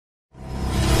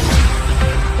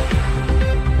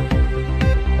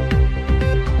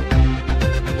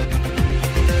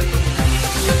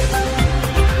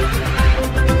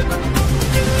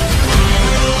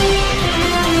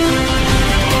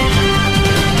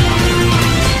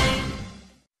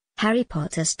Harry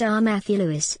Potter star Matthew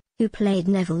Lewis, who played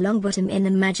Neville Longbottom in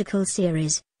the Magical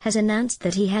series, has announced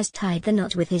that he has tied the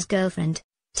knot with his girlfriend.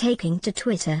 Taking to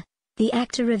Twitter, the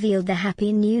actor revealed the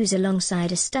happy news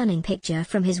alongside a stunning picture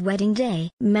from his wedding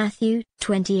day. Matthew,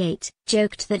 28,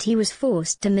 joked that he was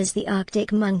forced to miss the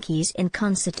Arctic Monkeys in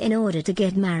concert in order to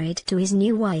get married to his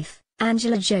new wife,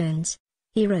 Angela Jones.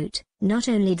 He wrote, "Not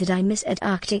only did I miss at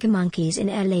Arctic Monkeys in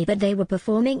LA, but they were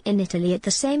performing in Italy at the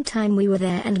same time we were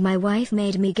there, and my wife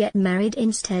made me get married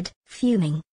instead,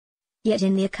 fuming." Yet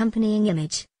in the accompanying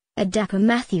image, a dapper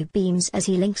Matthew beams as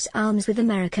he links arms with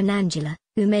American Angela,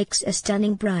 who makes a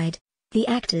stunning bride. The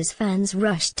actor's fans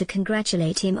rushed to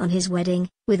congratulate him on his wedding,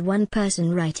 with one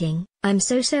person writing, "I'm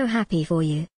so happy for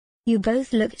you. You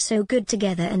both look so good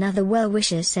together." Another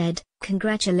well-wisher said,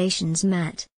 "Congratulations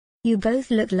Matt. You both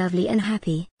look lovely and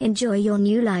happy. Enjoy your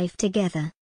new life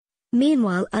together."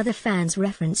 Meanwhile, other fans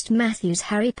referenced Matthew's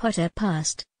Harry Potter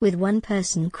past, with one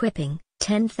person quipping,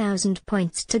 10,000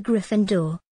 points to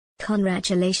Gryffindor.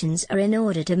 Congratulations are in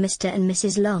order to Mr. and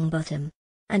Mrs. Longbottom.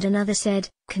 And another said,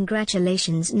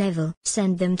 "Congratulations Neville,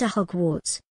 send them to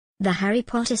Hogwarts." The Harry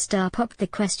Potter star popped the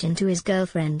question to his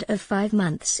girlfriend of 5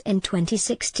 months in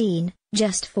 2016,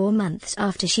 just 4 months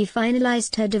after she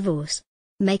finalized her divorce.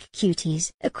 Make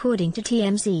cuties. According to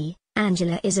TMZ,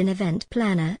 Angela is an event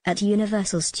planner at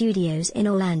Universal Studios in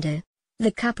Orlando.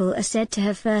 The couple are said to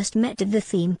have first met at the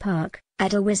theme park,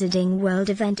 at a Wizarding World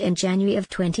event in January of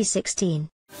 2016.